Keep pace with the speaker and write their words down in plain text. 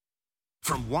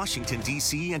From Washington,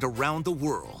 D.C. and around the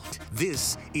world,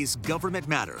 this is Government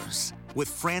Matters with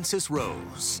Francis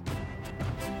Rose.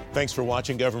 Thanks for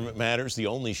watching Government Matters, the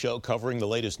only show covering the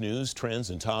latest news,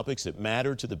 trends, and topics that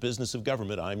matter to the business of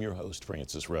government. I'm your host,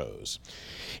 Francis Rose.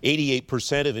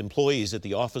 88% of employees at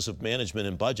the Office of Management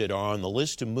and Budget are on the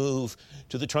list to move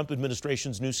to the Trump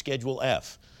administration's new Schedule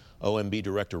F. OMB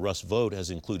Director Russ Vought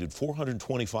has included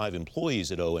 425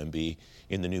 employees at OMB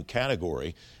in the new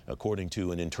category, according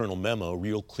to an internal memo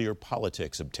Real Clear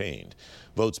Politics obtained.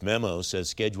 Vought's memo says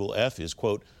Schedule F is,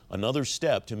 quote, another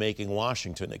step to making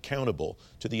Washington accountable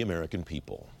to the American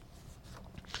people.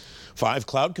 5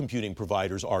 cloud computing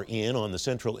providers are in on the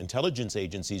Central Intelligence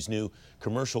Agency's new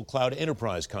commercial cloud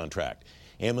enterprise contract.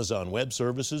 Amazon Web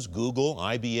Services, Google,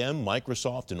 IBM,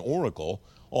 Microsoft, and Oracle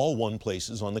all won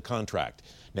places on the contract.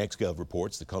 NextGov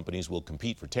reports the companies will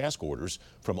compete for task orders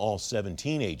from all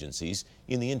 17 agencies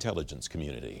in the intelligence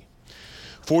community.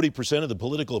 40% of the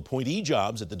political appointee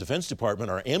jobs at the Defense Department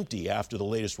are empty after the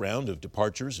latest round of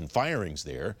departures and firings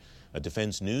there. A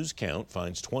Defense News count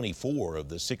finds 24 of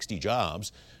the 60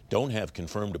 jobs don't have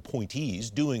confirmed appointees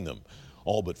doing them.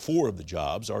 All but 4 of the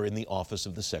jobs are in the Office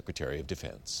of the Secretary of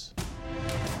Defense.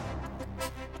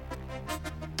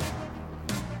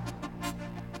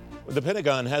 The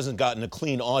Pentagon hasn't gotten a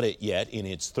clean audit yet in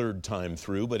its third time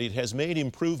through, but it has made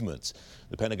improvements.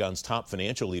 The Pentagon's top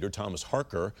financial leader, Thomas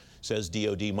Harker, says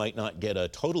DOD might not get a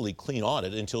totally clean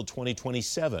audit until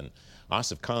 2027.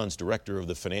 Asif Khan's director of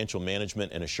the Financial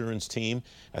Management and Assurance Team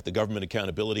at the Government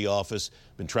Accountability Office,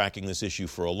 been tracking this issue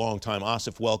for a long time.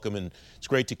 Asif, welcome, and it's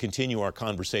great to continue our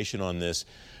conversation on this.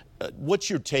 What's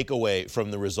your takeaway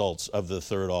from the results of the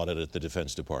third audit at the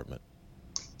Defense Department?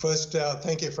 First,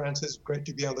 thank you, Francis. Great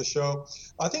to be on the show.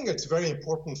 I think it's very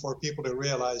important for people to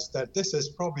realize that this is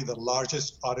probably the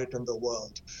largest audit in the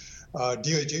world. DOD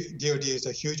is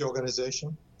a huge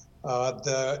organization.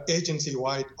 The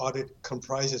agency-wide audit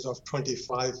comprises of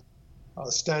 25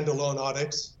 standalone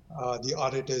audits. The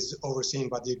audit is overseen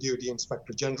by the DOD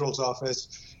Inspector General's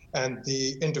office, and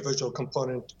the individual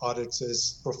component audits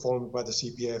is performed by the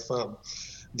CPA firm.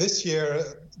 This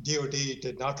year, DOD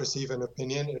did not receive an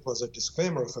opinion. It was a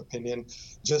disclaimer of opinion,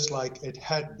 just like it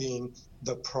had been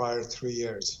the prior 3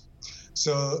 years.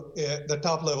 So the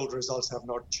top-level results have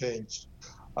not changed.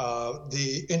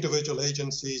 The individual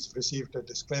agencies received a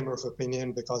disclaimer of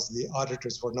opinion because the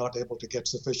auditors were not able to get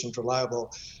sufficient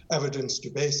reliable evidence to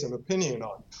base an opinion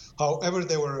on. However,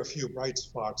 there were a few bright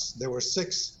spots. There were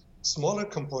 6 smaller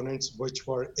components which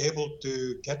were able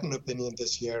to get an opinion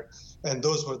this year, and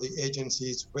those were the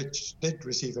agencies which did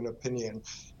receive an opinion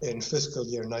in fiscal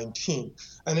year 19.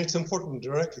 And it's important to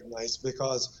recognize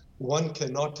because one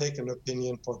cannot take an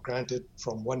opinion for granted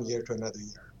from one year to another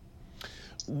year.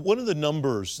 One of the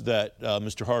numbers that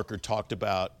Mr. Harker talked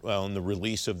about in the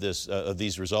release of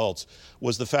these results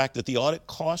was the fact that the audit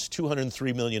cost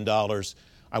 $203 million.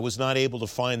 I was not able to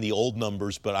find the old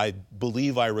numbers, but I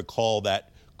believe I recall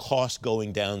that cost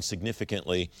going down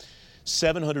significantly.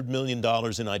 $700 million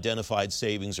in identified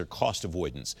savings or cost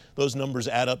avoidance. Those numbers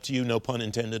add up to you, no pun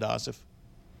intended, Asif?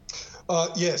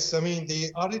 Yes, I mean,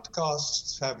 the audit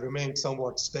costs have remained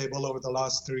somewhat stable over the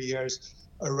last 3 years,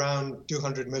 around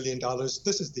 $200 million.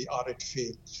 This is the audit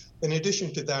fee. In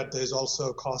addition to that, there's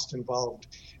also cost involved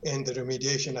in the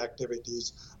remediation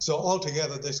activities. So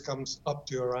altogether, this comes up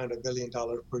to around $1 billion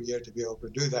per year to be able to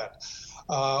do that.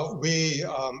 We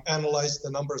analyzed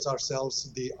the numbers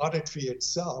ourselves, the audit fee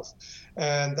itself,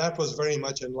 and that was very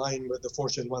much in line with the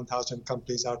Fortune 1000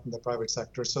 companies out in the private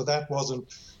sector. So that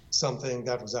wasn't something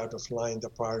that was out of line the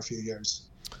prior few years.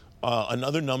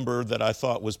 Another number that I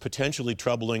thought was potentially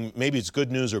troubling, maybe it's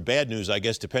good news or bad news, I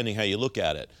guess, depending how you look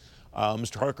at it.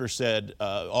 Mr. Harker said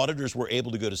auditors were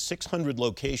able to go to 600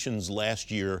 locations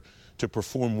last year to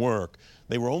perform work.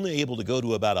 They were only able to go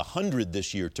to about 100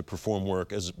 this year to perform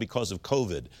work because of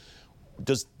COVID.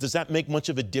 Does that make much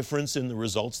of a difference in the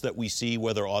results that we see,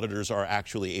 whether auditors are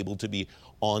actually able to be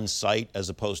on site as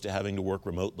opposed to having to work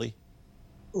remotely?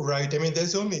 Right. I mean,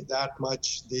 there's only that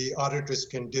much the auditors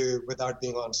can do without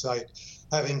being on site.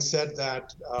 Having said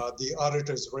that, the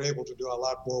auditors were able to do a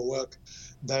lot more work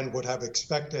than would have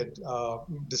expected,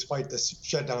 despite the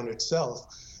shutdown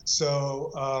itself.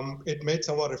 So it made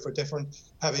somewhat of a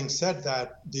difference. Having said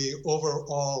that, the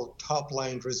overall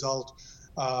top-line result,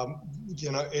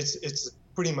 it's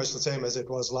pretty much the same as it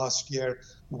was last year.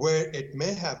 Where it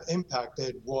may have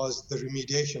impacted was the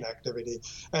remediation activity.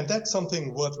 And that's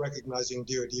something worth recognizing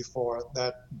DOD for,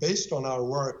 that based on our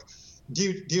work,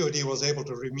 DOD was able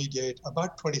to remediate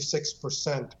about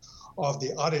 26% of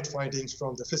the audit findings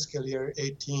from the fiscal year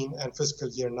 18 and fiscal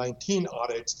year 19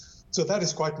 audits. So that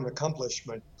is quite an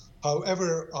accomplishment.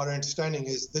 However, our understanding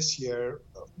is this year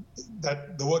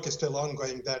that the work is still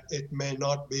ongoing, that it may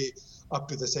not be up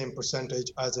to the same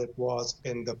percentage as it was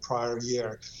in the prior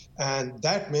year. And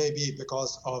that may be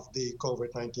because of the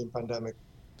COVID-19 pandemic.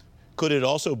 Could it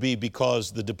also be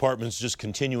because the department's just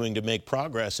continuing to make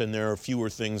progress and there are fewer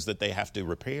things that they have to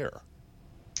repair?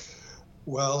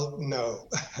 Well, no.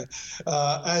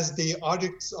 As the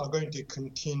audits are going to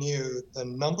continue, the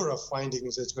number of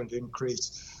findings is going to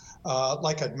increase.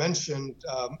 Like I'd mentioned,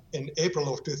 in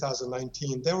April of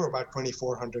 2019, there were about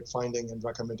 2,400 findings and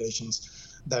recommendations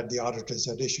that the auditors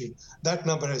had issued. That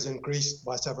number has increased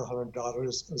by several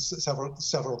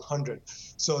hundred.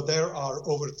 So there are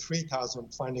over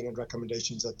 3,000 findings and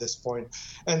recommendations at this point.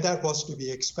 And that was to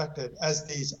be expected. As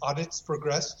these audits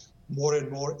progress, more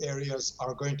and more areas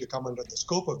are going to come under the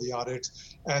scope of the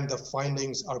audits, and the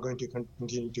findings are going to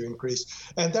continue to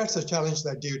increase. And that's a challenge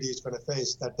that DoD is going to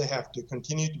face, that they have to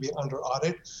continue to be under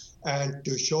audit, and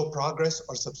to show progress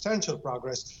or substantial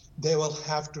progress, they will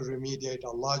have to remediate a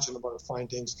large number of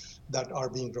findings that are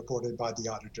being reported by the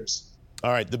auditors.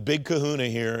 All right, the big kahuna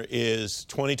here is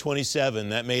 2027.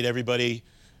 That made everybody's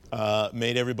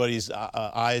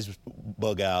eyes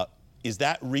bug out. Is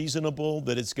that reasonable,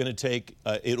 that it's going to take,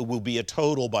 it will be a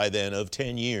total by then of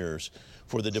 10 years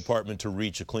for the department to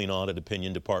reach a clean audit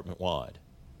opinion department-wide?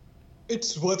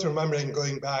 It's worth remembering,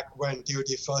 going back when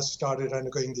DoD first started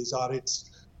undergoing these audits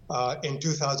in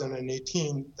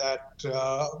 2018, that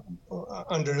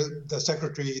under the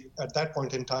secretary at that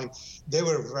point in time, they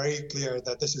were very clear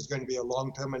that this is going to be a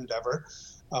long-term endeavor.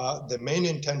 The main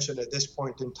intention at this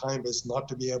point in time is not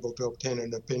to be able to obtain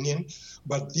an opinion,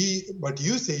 but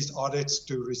use these audits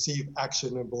to receive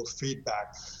actionable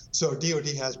feedback. So DoD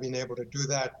has been able to do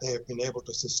that. They have been able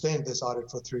to sustain this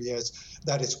audit for 3 years.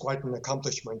 That is quite an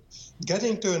accomplishment.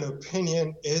 Getting to an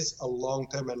opinion is a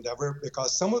long-term endeavor,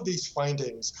 because some of these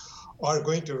findings are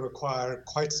going to require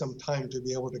quite some time to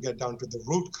be able to get down to the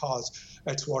root cause.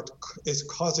 That's what is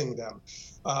causing them.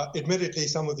 Admittedly,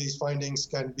 some of these findings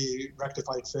can be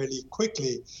rectified fairly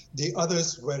quickly. The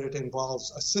others, where it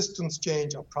involves a systems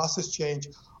change, a process change,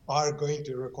 are going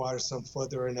to require some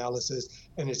further analysis,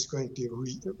 and it's going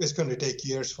to take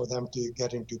years for them to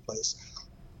get into place.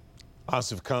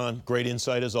 Asif Khan, great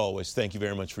insight as always. Thank you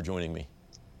very much for joining me.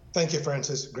 Thank you,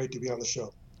 Francis. Great to be on the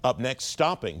show. Up next,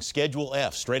 stopping Schedule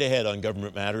F. Straight ahead on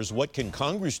Government Matters, what can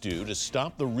Congress do to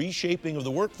stop the reshaping of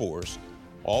the workforce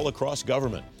all across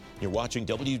government? You're watching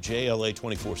WJLA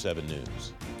 24/7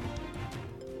 News.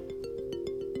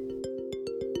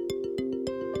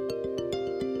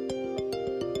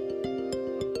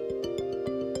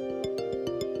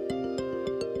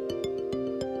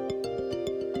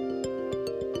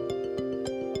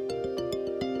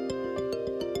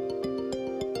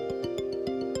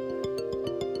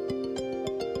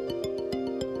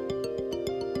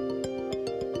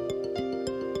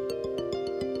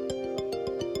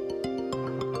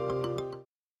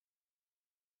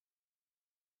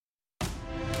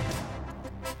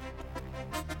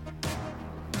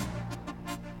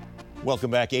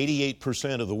 Welcome back.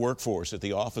 88% of the workforce at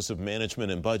the Office of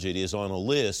Management and Budget is on a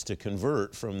list to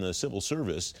convert from the civil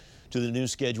service to the new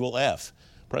Schedule F.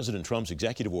 President Trump's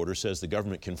executive order says the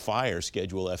government can fire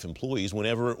Schedule F employees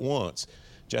whenever it wants.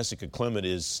 Jessica Klement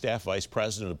is Staff Vice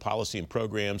President of Policy and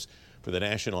Programs for the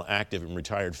National Active and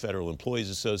Retired Federal Employees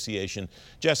Association.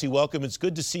 Jessie, welcome. It's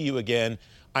good to see you again.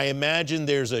 I imagine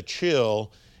there's a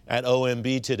chill at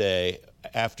OMB today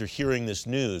after hearing this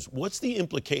news. What's the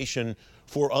implication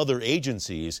for other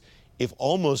agencies if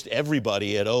almost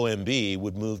everybody at OMB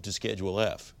would move to Schedule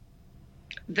F?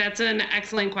 That's an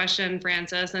excellent question,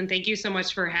 Francis, and thank you so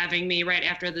much for having me right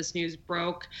after this news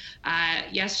broke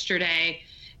yesterday.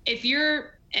 If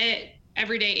you're an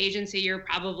everyday agency, you're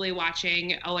probably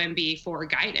watching OMB for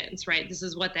guidance, right? This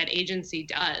is what that agency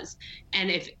does. And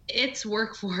if its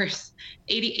workforce,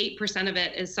 88% of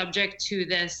it is subject to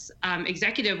this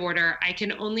executive order, I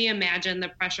can only imagine the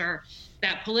pressure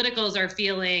that politicals are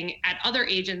feeling at other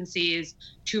agencies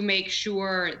to make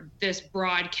sure this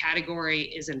broad category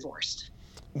is enforced.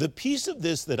 The piece of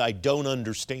this that I don't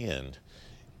understand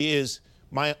is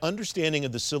my understanding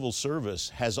of the civil service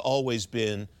has always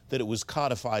been that it was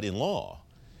codified in law.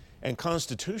 And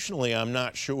constitutionally, I'm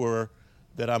not sure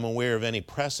that I'm aware of any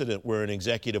precedent where an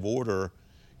executive order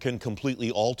can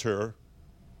completely alter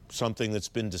something that's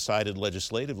been decided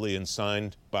legislatively and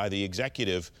signed by the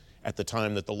executive at the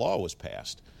time that the law was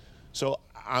passed. So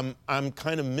I'm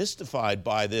kind of mystified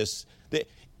by this.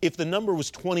 If the number was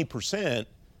 20%,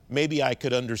 maybe I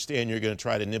could understand you're going to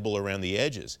try to nibble around the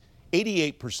edges.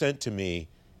 88% to me,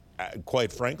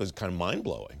 quite frankly, is kind of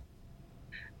mind-blowing.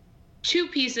 Two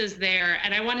pieces there,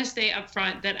 and I want to say up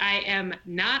front that I am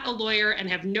not a lawyer and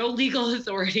have no legal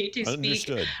authority to speak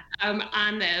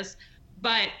on this,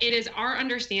 but it is our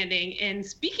understanding in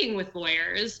speaking with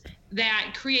lawyers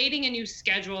that creating a new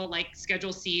schedule like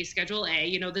Schedule C, Schedule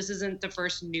A, this isn't the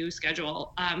first new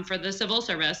schedule for the civil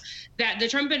service, that the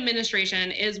Trump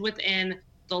administration is within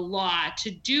the law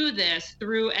to do this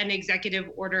through an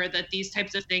executive order, that these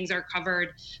types of things are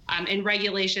covered in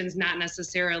regulations, not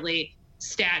necessarily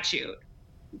statute.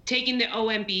 Taking the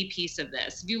OMB piece of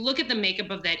this, if you look at the makeup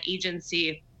of that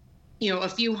agency, a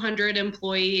few hundred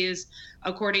employees,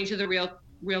 according to the Real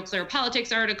Clear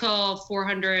Politics article,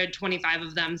 425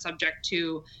 of them subject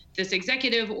to this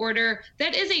executive order.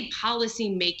 That is a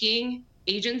policy-making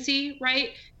agency,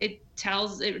 right? It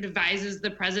advises the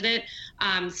president.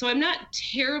 So I'm not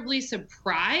terribly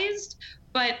surprised,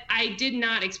 but I did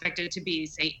not expect it to be,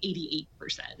 say,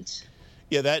 88%.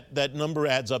 Yeah, that number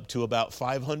adds up to about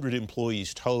 500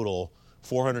 employees total,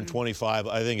 425,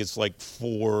 I think it's like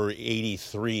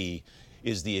 483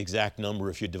 is the exact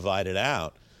number if you divide it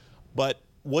out. But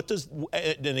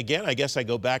and again, I guess I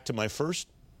go back to my first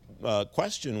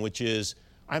question, which is,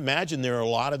 I imagine there are a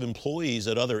lot of employees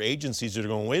at other agencies that are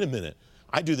going, wait a minute,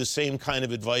 I do the same kind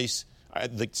of advice,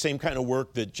 the same kind of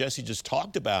work that Jesse just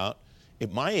talked about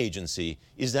at my agency.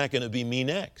 Is that going to be me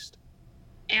next?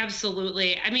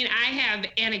 Absolutely. I mean, I have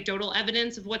anecdotal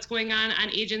evidence of what's going on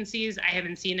agencies. I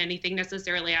haven't seen anything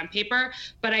necessarily on paper,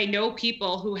 but I know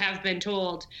people who have been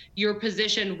told your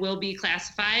position will be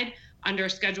classified under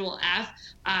Schedule F.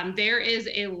 There is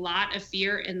a lot of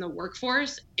fear in the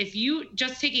workforce. If you,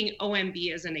 just taking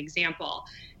OMB as an example,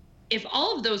 if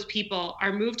all of those people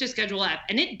are moved to Schedule F,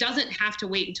 and it doesn't have to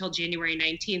wait until January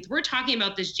 19th, we're talking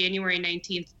about this January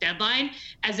 19th deadline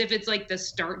as if it's like the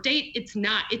start date. It's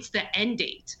not, it's the end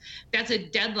date. That's a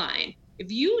deadline.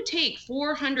 If you take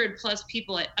 400 plus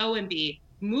people at OMB,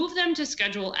 move them to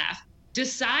Schedule F,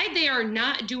 decide they are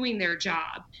not doing their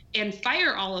job, and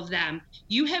fire all of them,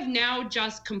 you have now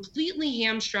just completely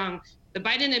hamstrung the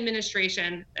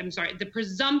the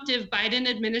presumptive Biden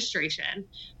administration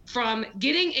from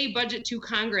getting a budget to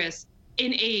Congress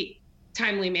in a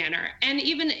timely manner. And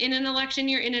even in an election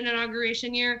year, in an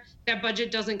inauguration year, that budget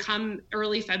doesn't come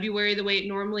early February the way it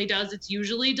normally does. It's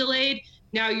usually delayed.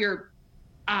 Now you're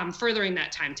furthering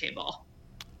that timetable.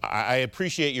 I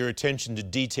appreciate your attention to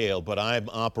detail, but I'm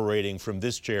operating from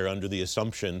this chair under the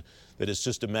assumption that it's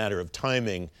just a matter of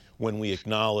timing when we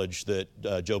acknowledge that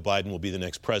Joe Biden will be the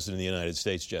next president of the United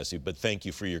States, Jesse. But thank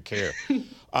you for your care.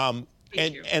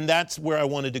 And that's where I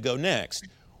wanted to go next.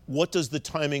 What does the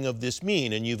timing of this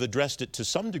mean? And you've addressed it to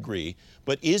some degree,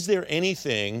 but is there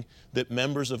anything that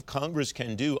members of Congress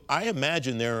can do? I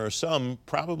imagine there are some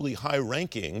probably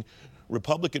high-ranking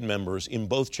Republican members in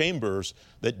both chambers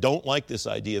that don't like this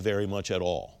idea very much at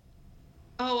all.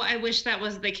 Oh, I wish that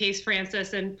was the case,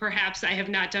 Francis, and perhaps I have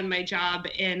not done my job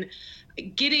in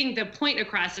getting the point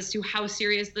across as to how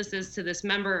serious this is to this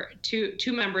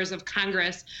two members of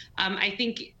Congress. I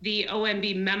think the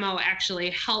OMB memo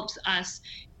actually helps us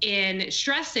in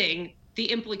stressing the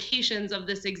implications of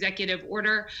this executive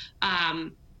order.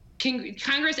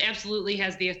 Congress absolutely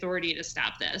has the authority to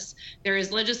stop this. There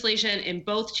is legislation in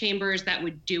both chambers that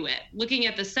would do it. Looking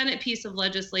at the Senate piece of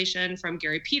legislation from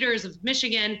Gary Peters of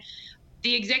Michigan,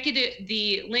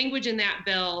 the language in that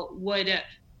bill would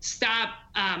stop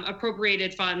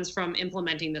appropriated funds from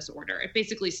implementing this order. It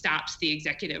basically stops the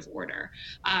executive order.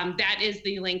 That is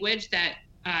the language that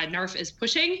NARF is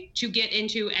pushing to get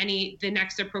into the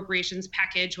next appropriations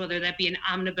package, whether that be an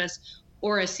omnibus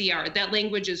or a CR. That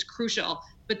language is crucial.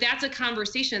 But that's a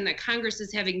conversation that Congress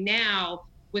is having now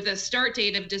with a start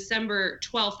date of December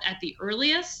 12th at the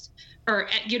earliest, or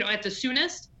at the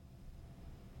soonest.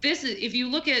 This is, if you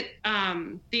look at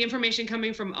the information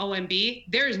coming from OMB,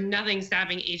 there is nothing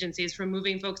stopping agencies from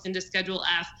moving folks into Schedule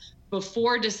F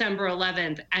before December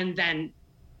 11th and then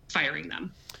firing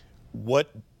them.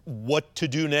 What to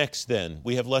do next then?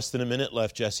 We have less than a minute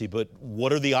left, Jesse, but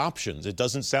what are the options? It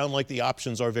doesn't sound like the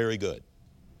options are very good.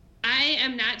 I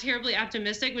am not terribly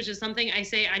optimistic, which is something I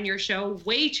say on your show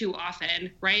way too often,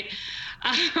 right?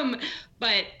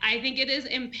 But I think it is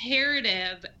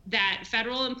imperative that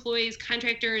federal employees,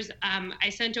 contractors, I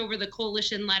sent over the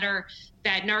coalition letter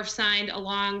that NARF signed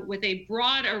along with a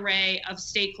broad array of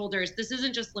stakeholders. This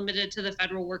isn't just limited to the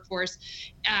federal workforce,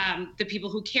 the people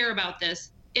who care about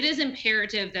this. It is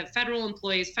imperative that federal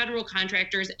employees, federal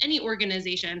contractors, any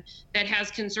organization that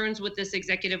has concerns with this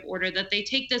executive order, that they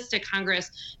take this to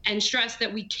Congress and stress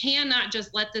that we cannot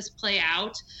just let this play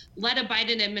out, let a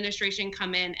Biden administration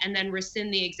come in and then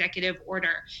rescind the executive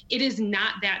order. It is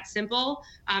not that simple.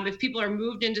 If people are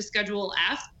moved into Schedule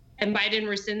F, and Biden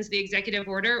rescinds the executive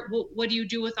order, well, what do you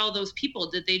do with all those people?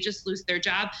 Did they just lose their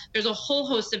job? There's a whole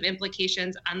host of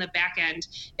implications on the back end.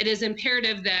 It is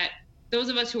imperative that those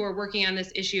of us who are working on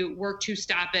this issue work to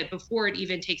stop it before it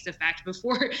even takes effect,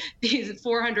 before these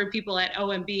 400 people at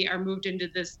OMB are moved into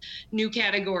this new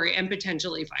category and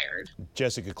potentially fired.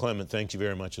 Jessica Klement, thank you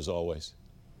very much as always.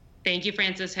 Thank you,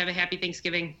 Francis. Have a happy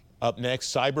Thanksgiving. Up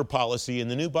next, cyber policy in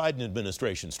the new Biden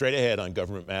administration. Straight ahead on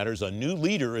Government Matters, a new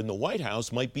leader in the White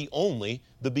House might be only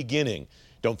the beginning.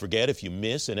 Don't forget, if you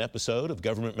miss an episode of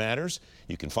Government Matters,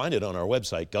 you can find it on our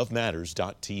website,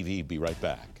 govmatters.tv. Be right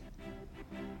back.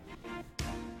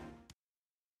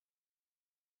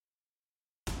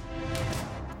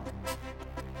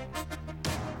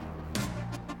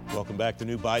 Welcome back. The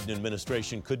new Biden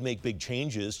administration could make big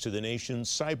changes to the nation's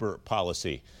cyber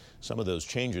policy. Some of those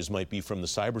changes might be from the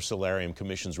Cyber Solarium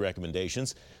Commission's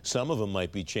recommendations. Some of them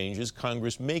might be changes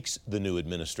Congress makes the new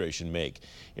administration make.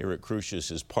 Eric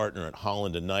Crusius is partner at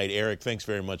Holland Knight. Eric, thanks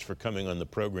very much for coming on the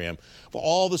program. For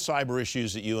all the cyber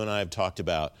issues that you and I have talked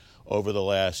about over the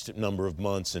last number of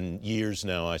months and years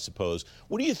now, I suppose,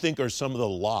 what do you think are some of the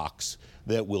locks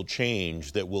that will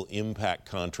change, that will impact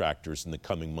contractors in the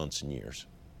coming months and years?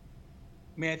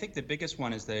 I mean, I think the biggest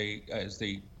one is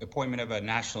the appointment of a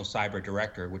national cyber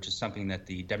director, which is something that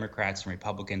the Democrats and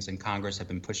Republicans in Congress have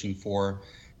been pushing for.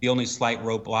 The only slight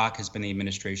roadblock has been the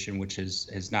administration, which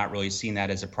has not really seen that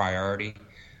as a priority.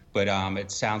 But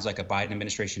it sounds like a Biden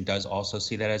administration does also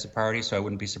see that as a priority, so I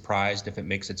wouldn't be surprised if it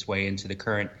makes its way into the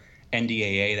current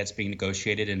NDAA that's being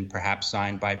negotiated and perhaps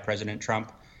signed by President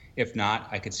Trump. If not,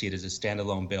 I could see it as a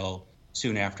standalone bill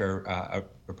soon after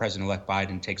President-elect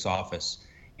Biden takes office.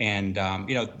 And,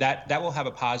 that will have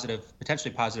a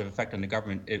potentially positive effect on the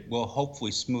government. It will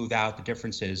hopefully smooth out the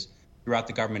differences throughout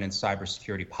the government and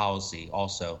cybersecurity policy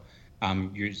also.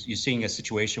 You're seeing a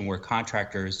situation where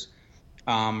contractors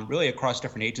really across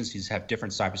different agencies have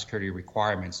different cybersecurity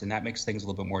requirements, and that makes things a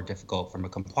little bit more difficult from a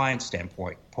compliance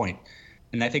standpoint.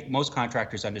 And I think most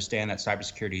contractors understand that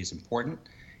cybersecurity is important,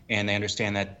 and they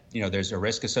understand that, there's a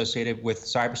risk associated with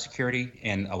cybersecurity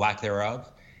and a lack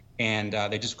thereof. And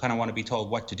they just kind of want to be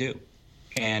told what to do.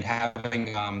 And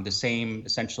having the same,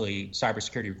 essentially,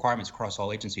 cybersecurity requirements across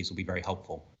all agencies will be very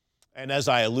helpful. And as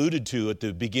I alluded to at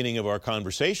the beginning of our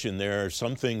conversation, there are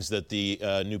some things that the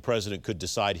new president could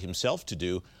decide himself to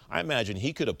do. I imagine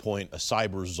he could appoint a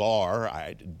cyber czar.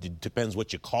 It depends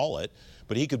what you call it.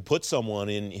 But he could put someone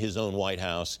in his own White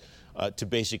House to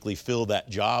basically fill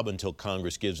that job until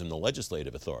Congress gives him the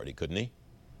legislative authority, couldn't he?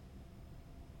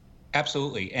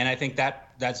 Absolutely. And I think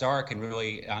that czar can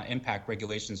really impact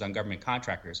regulations on government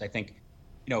contractors. I think,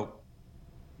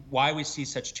 why we see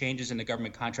such changes in the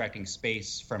government contracting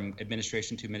space from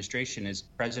administration to administration is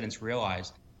presidents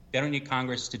realize they don't need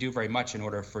Congress to do very much in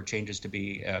order for changes to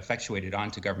be effectuated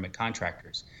onto government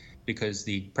contractors, because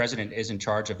the president is in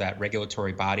charge of that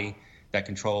regulatory body that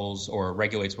controls or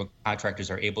regulates what contractors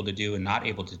are able to do and not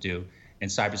able to do. And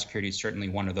cybersecurity is certainly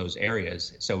one of those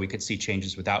areas. So we could see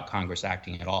changes without Congress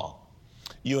acting at all.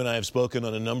 You and I have spoken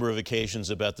on a number of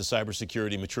occasions about the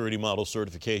cybersecurity maturity model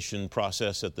certification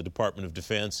process at the Department of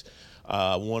Defense.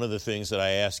 One of the things that I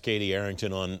ask Katie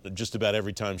Arrington on just about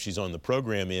every time she's on the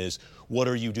program is, what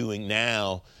are you doing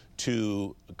now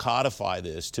to codify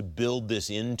this, to build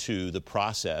this into the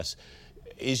process?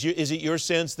 Is it your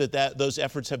sense that those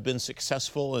efforts have been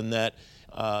successful and that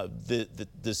the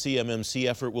CMMC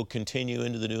effort will continue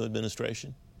into the new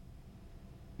administration?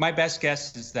 My best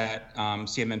guess is that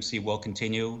CMMC will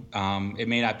continue. It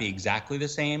may not be exactly the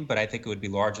same, but I think it would be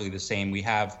largely the same. We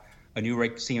have a new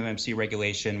CMMC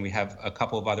regulation. We have a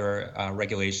couple of other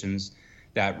regulations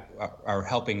that are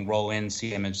helping roll in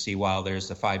CMMC while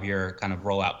there's a 5-year kind of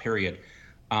rollout period.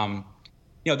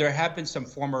 There have been some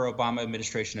former Obama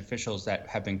administration officials that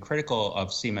have been critical of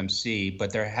CMMC,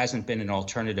 but there hasn't been an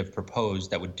alternative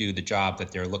proposed that would do the job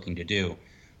that they're looking to do.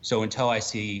 So until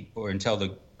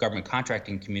the government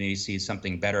contracting community sees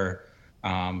something better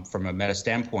from a meta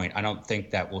standpoint, I don't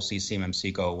think that we'll see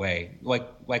CMMC go away.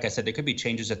 Like I said, there could be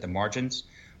changes at the margins,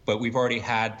 but we've already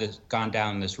gone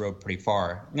down this road pretty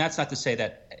far. And that's not to say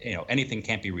that anything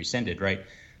can't be rescinded, right?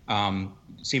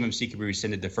 CMMC could be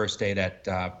rescinded the first day that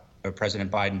President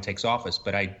Biden takes office,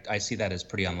 but I see that as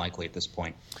pretty unlikely at this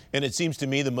point. And it seems to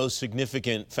me the most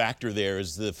significant factor there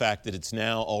is the fact that it's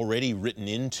now already written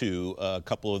into a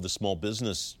couple of the small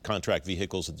business contract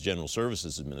vehicles at the General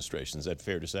Services Administration. Is that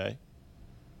fair to say?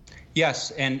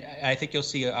 Yes, and I think you'll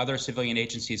see other civilian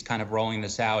agencies kind of rolling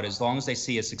this out. As long as they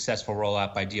see a successful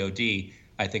rollout by DOD,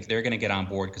 I think they're going to get on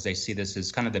board because they see this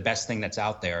as kind of the best thing that's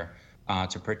out there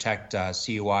to protect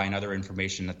CUI and other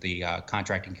information that the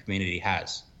contracting community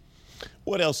has.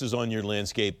 What else is on your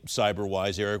landscape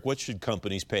cyber-wise, Eric? What should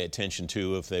companies pay attention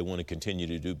to if they want to continue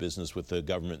to do business with the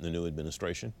government and the new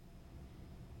administration?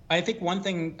 I think one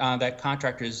thing that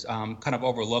contractors kind of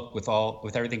overlook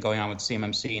with everything going on with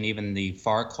CMMC and even the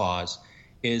FAR clause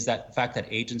is that the fact that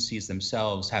agencies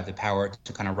themselves have the power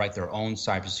to kind of write their own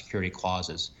cybersecurity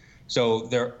clauses. So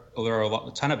there are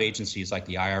a ton of agencies like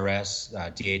the IRS,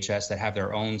 DHS that have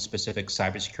their own specific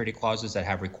cybersecurity clauses that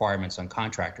have requirements on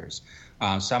contractors.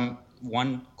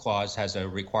 One clause has a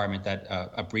requirement that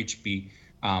a breach be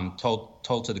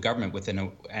told to the government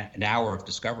within an hour of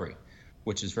discovery,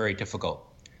 which is very difficult.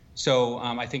 So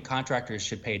I think contractors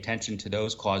should pay attention to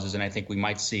those clauses, and I think we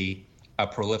might see a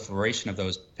proliferation of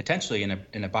those potentially in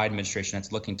a Biden administration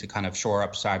that's looking to kind of shore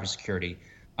up cybersecurity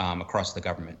across the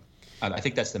government. I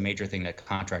think that's the major thing that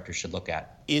contractors should look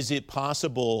at. Is it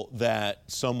possible that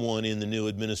someone in the new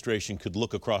administration could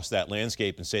look across that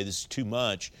landscape and say this is too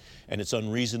much and it's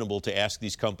unreasonable to ask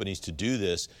these companies to do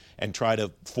this, and try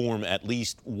to form at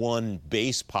least one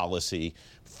base policy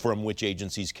from which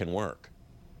agencies can work?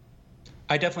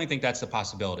 I definitely think that's a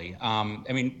possibility.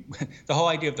 I mean, the whole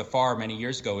idea of the FAR many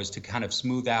years ago is to kind of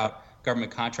smooth out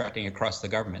government contracting across the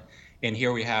government. And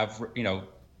here we have,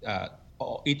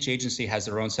 each agency has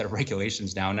their own set of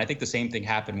regulations now. And I think the same thing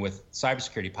happened with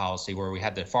cybersecurity policy, where we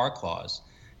had the FAR clause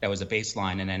that was a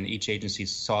baseline, and then each agency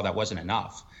saw that wasn't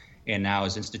enough, and now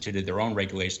has instituted their own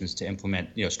regulations to implement,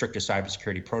 stricter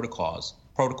cybersecurity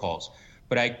protocols.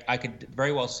 But I could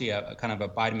very well see a kind of a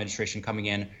Biden administration coming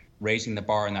in, raising the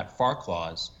bar in that FAR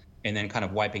clause, and then kind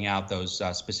of wiping out those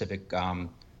specific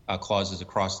clauses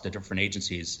across the different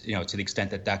agencies, to the extent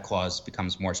that that clause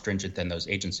becomes more stringent than those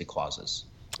agency clauses.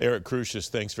 Eric Crusius,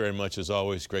 thanks very much as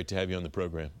always. Great to have you on the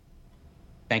program.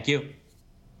 Thank you.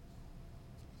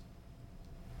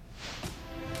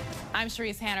 I'm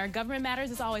Sharice Hanner. Government Matters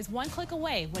is always one click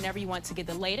away whenever you want to get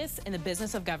the latest in the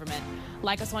business of government.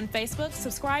 Like us on Facebook,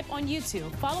 subscribe on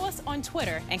YouTube, follow us on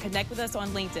Twitter, and connect with us on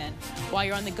LinkedIn. While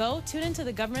you're on the go, tune into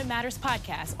the Government Matters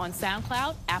podcast on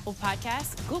SoundCloud, Apple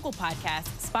Podcasts, Google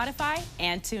Podcasts, Spotify,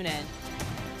 and TuneIn.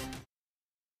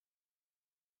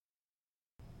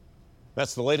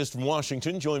 That's the latest from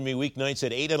Washington. Join me weeknights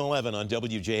at 8 and 11 on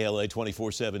WJLA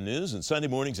 24/7 News, and Sunday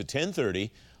mornings at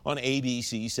 10:30 on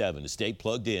ABC 7 to stay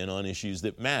plugged in on issues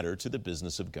that matter to the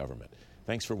business of government.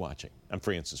 Thanks for watching. I'm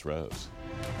Francis Rose.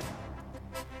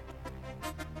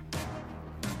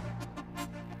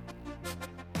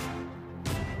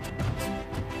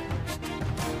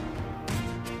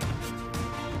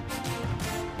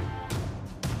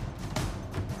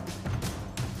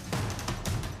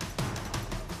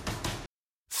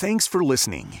 Thanks for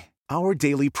listening. Our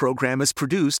daily program is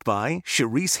produced by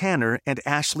Sharice Hanner and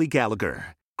Ashley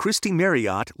Gallagher. Christy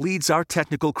Marriott leads our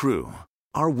technical crew.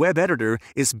 Our web editor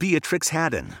is Beatrix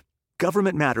Haddon.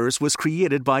 Government Matters was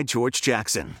created by George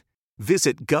Jackson.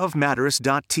 Visit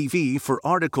govmatters.tv for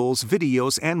articles,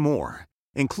 videos, and more,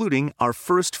 including our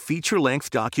first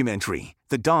feature-length documentary,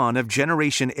 The Dawn of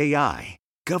Generation AI.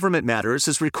 Government Matters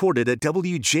is recorded at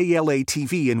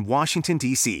WJLA-TV in Washington,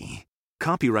 D.C.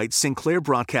 Copyright Sinclair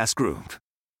Broadcast Group.